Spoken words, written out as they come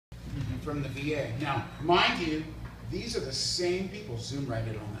from the VA. Now, mind you, these are the same people, zoom right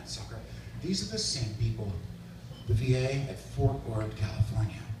in on that sucker. These are the same people, the VA at Fort Ord,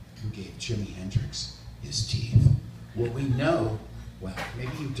 California, who gave Jimi Hendrix his teeth. Well, we know, well,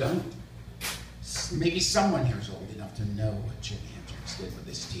 maybe you don't. Maybe someone here is old enough to know what Jimi Hendrix did with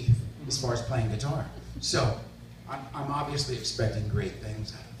his teeth, as far as playing guitar. So, I'm obviously expecting great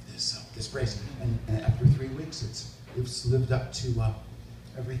things out of this brace. And after 3 weeks, it's lived up to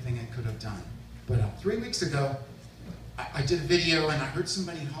everything it could have done. But 3 weeks ago, I did a video and I heard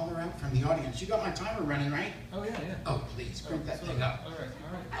somebody holler out from the audience. You got my timer running, right? Oh, yeah. Oh, please, crank that thing up. All right.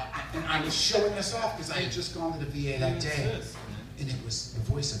 And I was showing this off because I had just gone to the VA that day. And it was the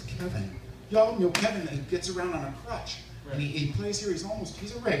voice of Kevin. Y'all know Kevin, he gets around on a crutch. Right. And he plays here, he's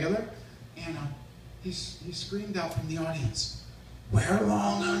a regular. And he screamed out from the audience, "Wear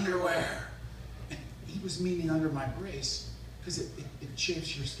long underwear." And he was meaning under my brace because it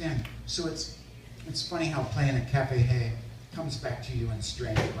chafes your skin. So it's funny how playing at Cafe Hey comes back to you in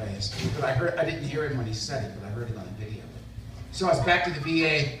strange ways. But I didn't hear him when he said it, but I heard it on the video. So I was back to the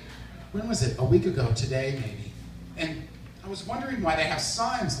VA, when was it? A week ago today, maybe. And I was wondering why they have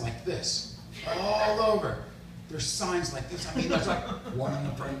signs like this all over. There's signs like this. I mean, there's like one on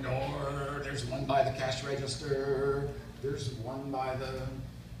the front door, there's one by the cash register, there's one by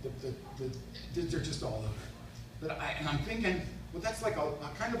they're just all over. And I'm thinking, well, that's like a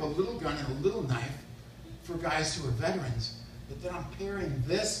kind of a little gun and a little knife for guys who are veterans. But then I'm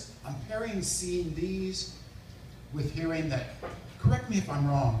pairing seeing these with hearing that, correct me if I'm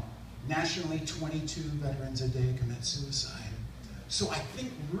wrong, nationally 22 veterans a day commit suicide. So I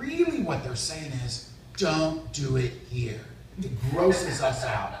think really what they're saying is, don't do it here. It grosses us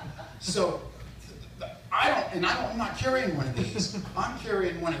out. So I'm not carrying one of these. I'm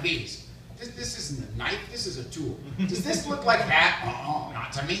carrying one of these. This isn't a knife, this is a tool. Does this look like that?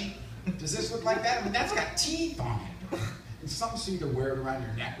 Not to me. Does this look like that? I mean, that's got teeth on it. And some seem to wear it around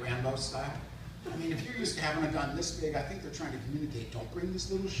your neck, Rambo style. I mean, if you're used to having a gun this big, I think they're trying to communicate, don't bring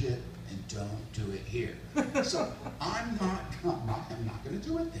this little shit and don't do it here. So I'm not going to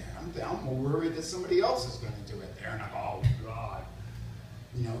do it there. I'm more worried that somebody else is going to do it there. And I'm, oh God.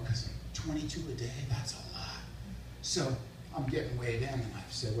 You know, because 22 a day, that's a lot. So I'm getting weighed in and I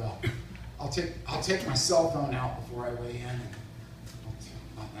said, well, I'll take my cell phone out before I weigh in. And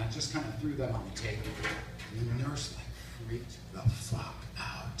I just kind of threw them on the table. And the nurse freaked the fuck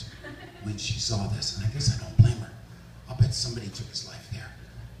out when she saw this, and I guess I don't blame her. I'll bet somebody took his life there.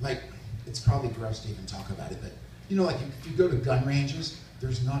 Like, it's probably gross to even talk about it, but you know, like if you go to gun ranges,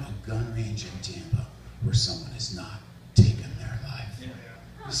 there's not a gun range in Tampa where someone has not taken their life.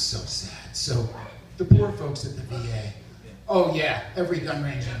 Yeah. It's so sad. So the poor folks at the VA, oh yeah, every gun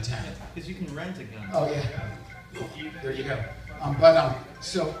range in town. Because you can rent a gun. Oh yeah. There you go.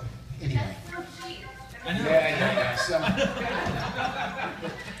 So anyway. I know. Yeah. So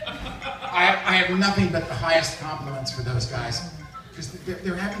I have nothing but the highest compliments for those guys because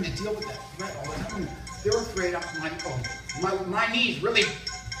they're having to deal with that threat all the time. They're afraid my knee's really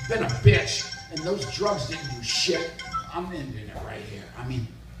been a bitch, and those drugs didn't do shit. I'm ending it right here. I mean,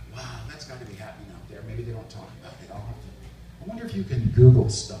 wow, that's got to be happening out there. Maybe they don't talk about it. I wonder if you can Google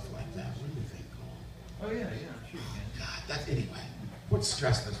stuff like that. What do you think, Cole? Oh yeah, sure you can. God, anyway. What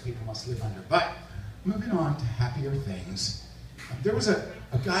stress those people must live under. But moving on to happier things. There was a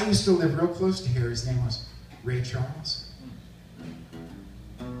guy who used to live real close to here. His name was Ray Charles.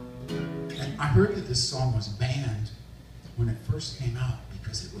 And I heard that this song was banned when it first came out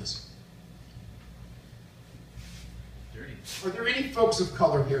because it was dirty. Are there any folks of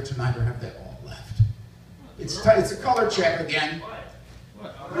color here tonight, or have they all left? It's a color check again.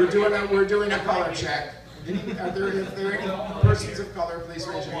 We're doing a color check. Are there any persons of color? Please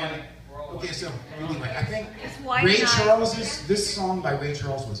raise your hand. Okay, so anyway, I think this song by Ray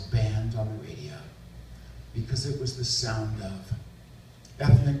Charles was banned on the radio because it was the sound of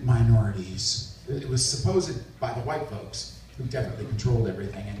ethnic minorities. It was supposed by the white folks who definitely controlled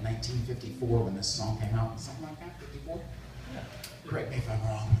everything in 1954 when this song came out. Something like that, 54? Yeah. Correct me if I'm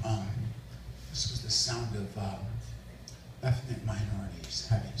wrong. This was the sound of ethnic minorities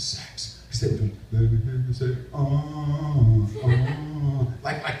having sex. Because they were doing, let me hear you say,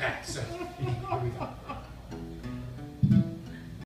 like that. So,